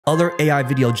Other AI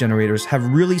video generators have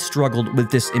really struggled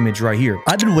with this image right here.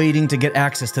 I've been waiting to get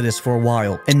access to this for a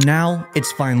while, and now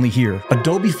it's finally here.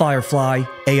 Adobe Firefly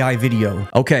AI Video.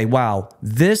 Okay, wow.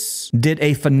 This did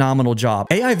a phenomenal job.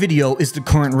 AI video is the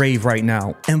current rave right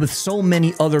now, and with so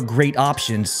many other great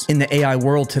options in the AI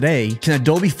world today, can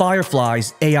Adobe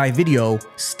Firefly's AI video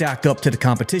stack up to the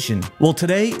competition? Well,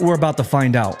 today we're about to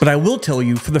find out, but I will tell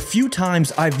you, for the few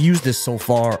times I've used this so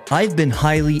far, I've been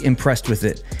highly impressed with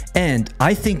it, and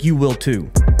I think you will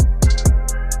too.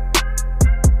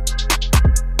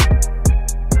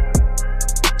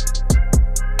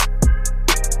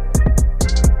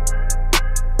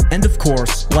 And of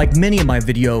course, like many of my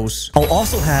videos, I'll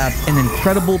also have an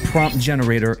incredible prompt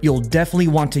generator you'll definitely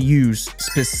want to use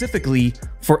specifically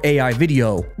for AI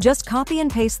video. Just copy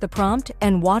and paste the prompt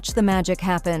and watch the magic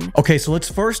happen. Okay, so let's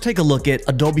first take a look at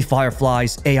Adobe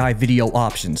Firefly's AI video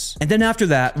options. And then after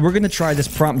that, we're gonna try this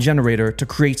prompt generator to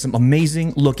create some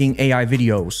amazing looking AI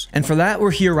videos. And for that,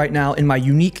 we're here right now in my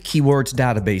unique keywords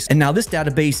database. And now this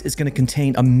database is gonna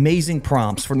contain amazing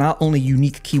prompts for not only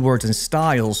unique keywords and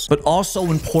styles, but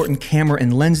also important camera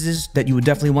and lenses that you would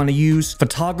definitely wanna use,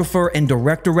 photographer and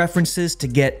director references to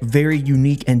get very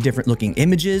unique and different looking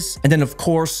images. And then of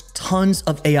course, tons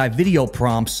of AI video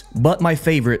prompts, but my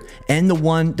favorite and the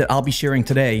one that I'll be sharing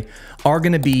today are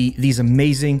going to be these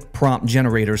amazing prompt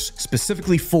generators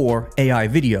specifically for AI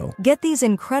video. Get these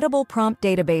incredible prompt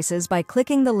databases by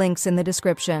clicking the links in the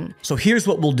description. So here's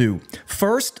what we'll do.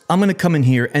 First, I'm going to come in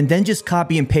here and then just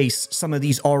copy and paste some of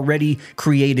these already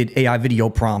created AI video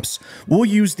prompts. We'll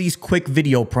use these quick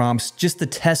video prompts just to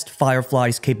test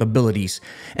Firefly's capabilities.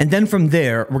 And then from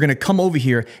there, we're going to come over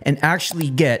here and actually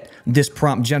get this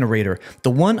prompt generator.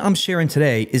 The one I'm sharing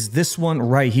today is this one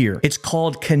right here. It's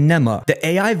called Kinema, the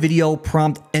AI video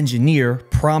prompt engineer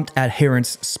prompt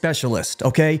adherence specialist.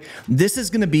 Okay, this is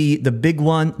going to be the big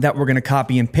one that we're going to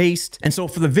copy and paste. And so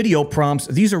for the video prompts,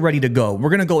 these are ready to go.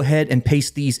 We're going to go ahead and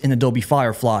paste these in Adobe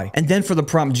Firefly. And then for the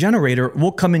prompt generator,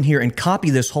 we'll come in here and copy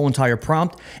this whole entire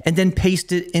prompt and then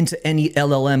paste it into any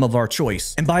LLM of our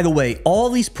choice. And by the way, all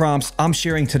these prompts I'm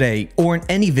sharing today, or in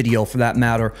any video for that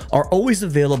matter, are always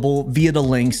available via the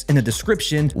links in the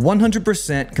description,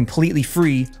 100% completely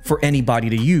free for anybody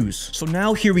to use. So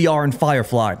now here we are in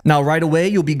Firefly. Now right away,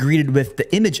 you'll be greeted with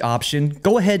the image option.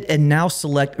 Go ahead and now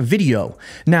select video.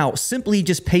 Now simply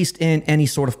just paste in any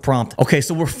sort of prompt. Okay,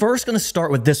 so we're first going to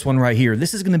start with this one right here.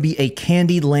 This is going to be a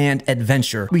Candyland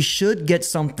adventure. We should get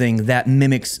something that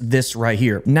mimics this right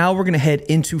here. Now we're going to head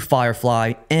into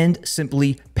Firefly and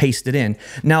simply paste it in.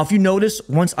 Now, if you notice,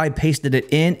 once I pasted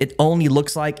it in, it only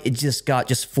looks like it just got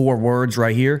just 4 words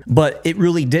right here, but it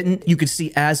really didn't. You can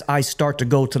see as I start to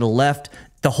go to the left,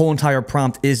 the whole entire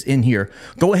prompt is in here.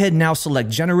 Go ahead now, select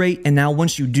generate. And now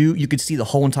once you do, you can see the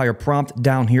whole entire prompt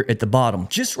down here at the bottom.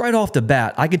 Just right off the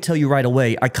bat, I could tell you right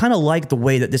away, I kind of like the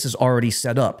way that this is already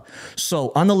set up.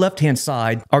 So on the left-hand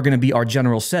side are going to be our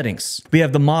general settings. We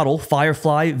have the model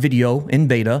Firefly video in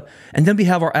beta, and then we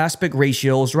have our aspect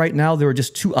ratios. Right now, there are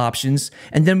just 2 options.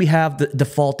 And then we have the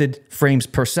defaulted frames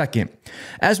per second.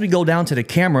 As we go down to the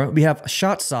camera, we have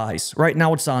shot size. Right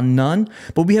now it's on none,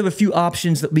 but we have a few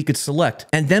options that we could select.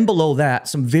 And then below that,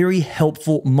 some very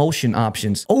helpful motion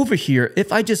options. Over here,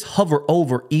 if I just hover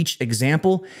over each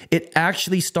example, it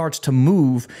actually starts to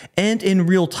move. And in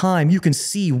real time, you can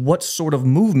see what sort of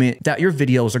movement that your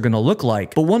videos are going to look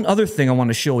like. But one other thing I want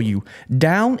to show you,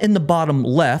 down in the bottom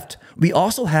left, we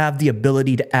also have the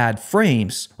ability to add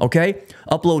frames, okay?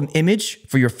 Upload an image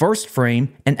for your first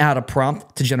frame and add a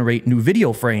prompt to generate new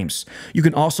video frames. You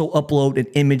can also upload an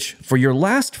image for your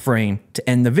last frame to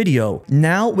end the video.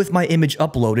 Now with my image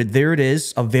uploaded, there it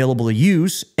is, available to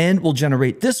use, and we'll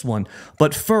generate this one.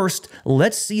 But first,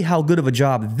 let's see how good of a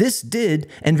job this did.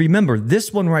 And remember,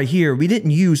 this one right here, we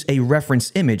didn't use a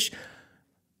reference image.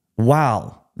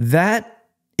 Wow, that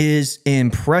is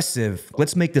impressive.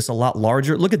 Let's make this a lot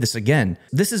larger. Look at this again.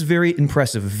 This is very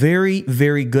impressive. Very,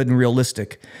 very good and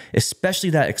realistic, especially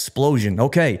that explosion.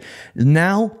 Okay,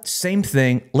 now same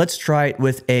thing. Let's try it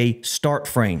with a start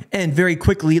frame. And very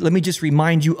quickly, let me just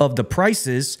remind you of the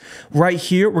prices. Right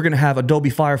here, we're going to have Adobe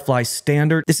Firefly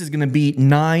Standard. This is going to be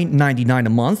 $9.99 a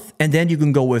month. And then you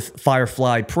can go with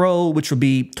Firefly Pro, which would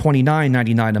be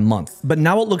 $29.99 a month. But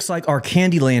now it looks like our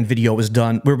Candyland video is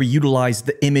done, where we utilize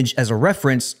the image as a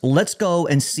reference. Let's go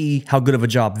and see how good of a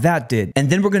job that did. And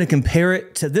then we're going to compare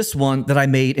it to this one that I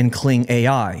made in Kling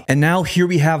AI. And now here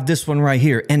we have this one right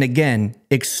here. And again,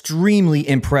 extremely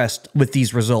impressed with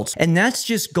these results. And that's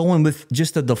just going with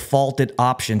just the defaulted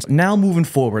options. Now moving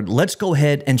forward, let's go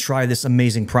ahead and try this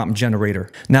amazing prompt generator.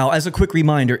 Now, as a quick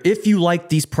reminder, if you like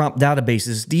these prompt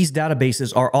databases, these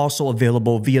databases are also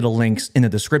available via the links in the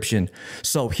description.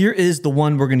 So here is the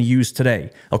one we're going to use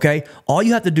today. Okay, all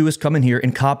you have to do is come in here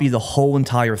and copy the whole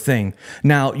entire thing.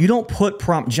 Now, you don't put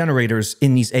prompt generators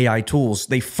in these AI tools.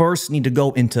 They first need to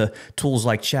go into tools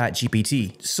like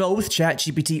ChatGPT. So with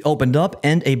ChatGPT opened up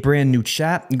and a brand new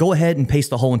chat, go ahead and paste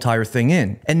the whole entire thing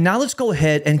in. And now let's go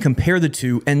ahead and compare the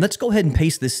two, and let's go ahead and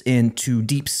paste this into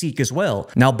DeepSeek as well.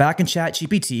 Now back in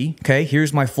ChatGPT, okay,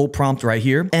 here's my full prompt right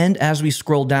here. And as we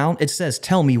scroll down, it says,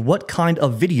 tell me what kind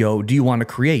of video do you want to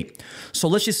create? So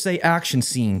let's just say action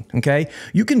scene, okay?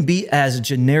 You can be as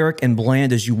generic and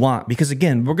bland as you want because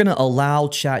again, we're gonna allow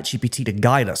ChatGPT to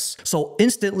guide us. So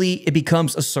instantly it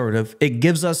becomes assertive. It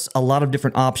gives us a lot of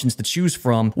different options to choose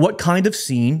from. What kind of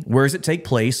scene? Where does it take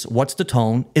place? What's the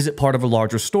tone? Is it part of a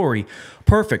larger story?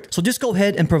 Perfect. So just go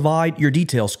ahead and provide your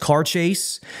details. Car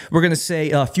chase. We're going to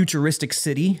say futuristic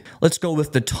city. Let's go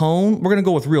with the tone. We're going to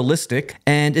go with realistic.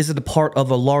 And is it a part of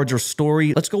a larger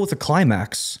story? Let's go with the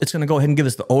climax. It's going to go ahead and give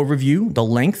us the overview, the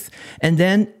length. And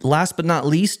then last but not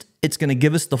least, it's going to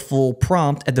give us the full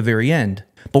prompt at the very end.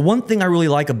 But one thing I really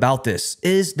like about this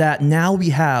is that now we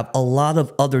have a lot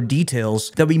of other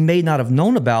details that we may not have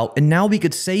known about, and now we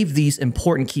could save these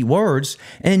important keywords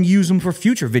and use them for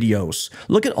future videos.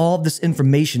 Look at all of this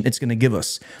information it's going to give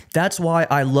us. That's why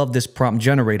I love this prompt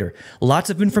generator. Lots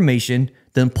of information.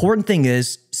 The important thing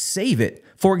is save it.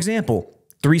 For example,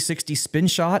 360 spin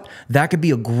shot, that could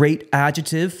be a great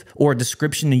adjective or a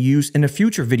description to use in a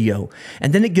future video.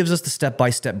 And then it gives us the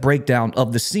step-by-step breakdown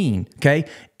of the scene, okay?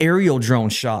 Aerial drone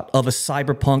shot of a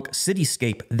cyberpunk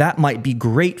cityscape, that might be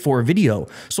great for a video.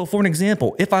 So for an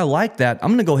example, if I like that,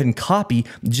 I'm gonna go ahead and copy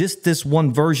just this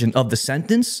one version of the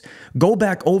sentence, go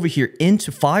back over here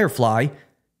into Firefly,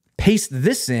 paste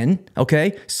this in,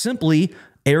 okay? Simply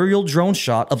aerial drone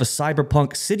shot of a cyberpunk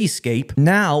cityscape.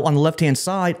 Now on the left-hand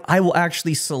side, I will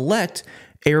actually select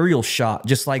aerial shot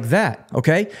just like that,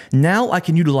 okay? Now I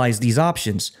can utilize these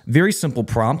options. Very simple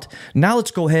prompt. Now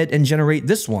let's go ahead and generate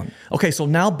this one. Okay, so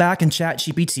now back in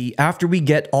ChatGPT, after we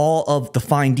get all of the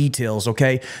fine details,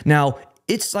 okay? Now,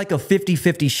 it's like a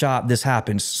 50-50 shot this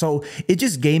happens. So it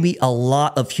just gave me a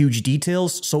lot of huge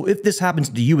details. So if this happens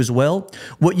to you as well,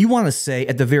 what you want to say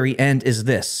at the very end is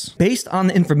this. Based on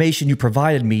the information you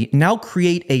provided me, now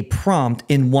create a prompt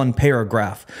in one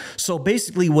paragraph. So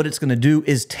basically what it's going to do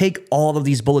is take all of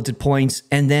these bulleted points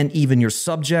and then even your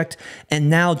subject, and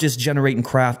now just generate and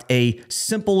craft a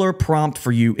simpler prompt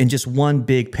for you in just one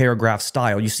big paragraph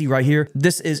style. You see right here,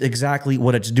 this is exactly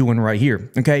what it's doing right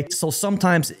here. Okay. So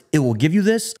sometimes it will give you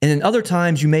this, and then other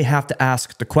times you may have to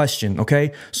ask the question,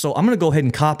 okay? So I'm gonna go ahead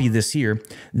and copy this here.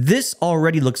 This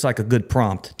already looks like a good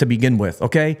prompt to begin with,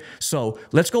 okay? So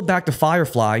let's go back to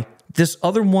Firefly. This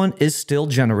other one is still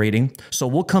generating, so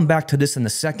we'll come back to this in a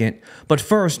second. But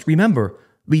first, remember,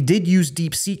 we did use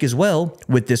DeepSeek as well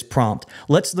with this prompt.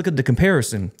 Let's look at the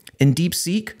comparison. In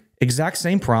DeepSeek, exact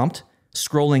same prompt,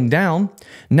 scrolling down.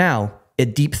 Now, a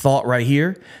deep thought right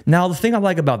here. Now, the thing I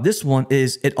like about this one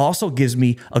is it also gives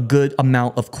me a good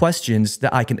amount of questions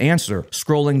that I can answer.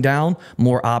 Scrolling down,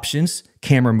 more options,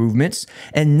 camera movements.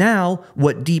 And now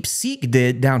what DeepSeek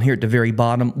did down here at the very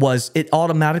bottom was it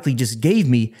automatically just gave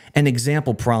me an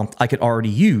example prompt I could already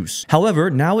use.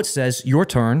 However, now it says your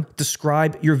turn,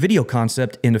 describe your video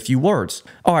concept in a few words.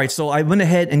 All right, so I went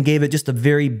ahead and gave it just a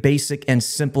very basic and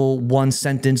simple one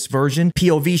sentence version.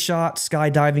 POV shot,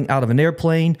 skydiving out of an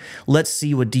airplane. Let's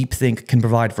see what DeepThink can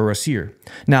provide for us here.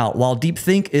 Now, while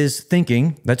DeepThink is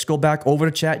thinking, let's go back over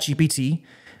to ChatGPT.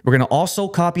 We're going to also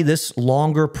copy this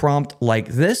longer prompt like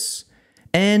this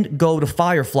and go to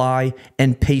Firefly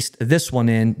and paste this one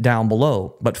in down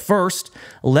below. But first,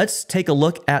 let's take a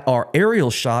look at our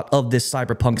aerial shot of this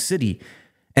cyberpunk city.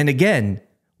 And again,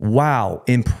 wow,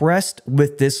 impressed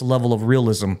with this level of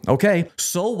realism. Okay,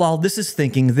 so while this is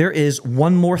thinking, there is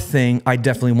one more thing I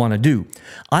definitely want to do.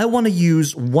 I want to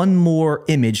use one more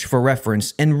image for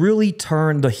reference and really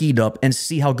turn the heat up and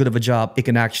see how good of a job it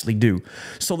can actually do.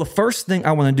 So the first thing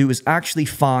I want to do is actually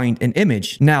find an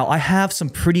image. Now, I have some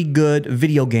pretty good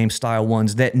video game style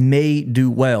ones that may do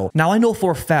well. Now, I know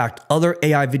for a fact other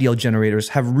AI video generators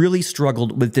have really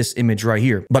struggled with this image right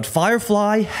here, but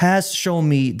Firefly has shown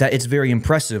me that it's very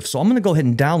impressive. So I'm going to go ahead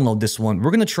and download this one. We're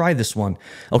going to try this one.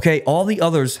 Okay, all the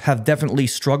others have definitely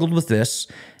struggled with this,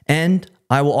 and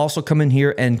I will also come in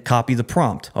here and copy the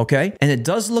prompt, okay? And it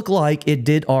does look like it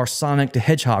did our Sonic the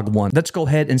Hedgehog one. Let's go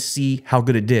ahead and see how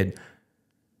good it did.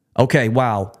 Okay,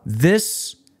 wow.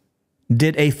 This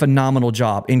did a phenomenal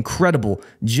job. Incredible.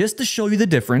 Just to show you the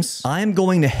difference, I am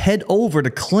going to head over to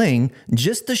Kling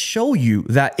just to show you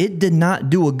that it did not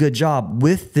do a good job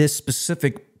with this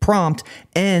specific prompt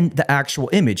and the actual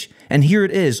image. And here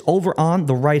it is over on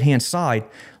the right-hand side.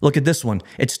 Look at this one.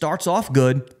 It starts off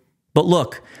good, but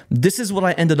look, this is what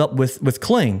I ended up with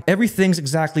Kling. Everything's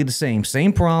exactly the same.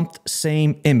 Same prompt,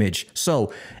 same image.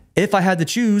 So if I had to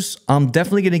choose, I'm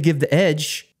definitely going to give the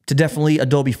edge to definitely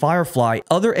Adobe Firefly.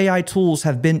 Other AI tools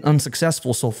have been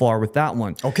unsuccessful so far with that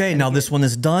one. Okay, now this one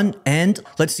is done, and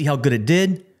let's see how good it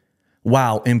did.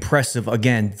 Wow, impressive.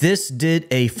 Again, this did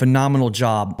a phenomenal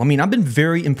job. I mean, I've been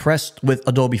very impressed with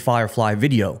Adobe Firefly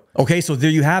video. Okay, so there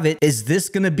you have it. Is this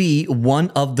going to be one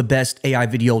of the best AI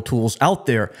video tools out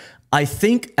there? I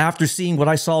think after seeing what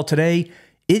I saw today,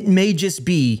 it may just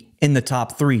be in the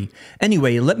top 3.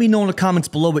 Anyway, let me know in the comments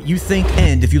below what you think.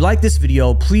 And if you like this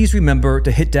video, please remember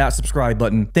to hit that subscribe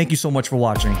button. Thank you so much for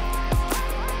watching.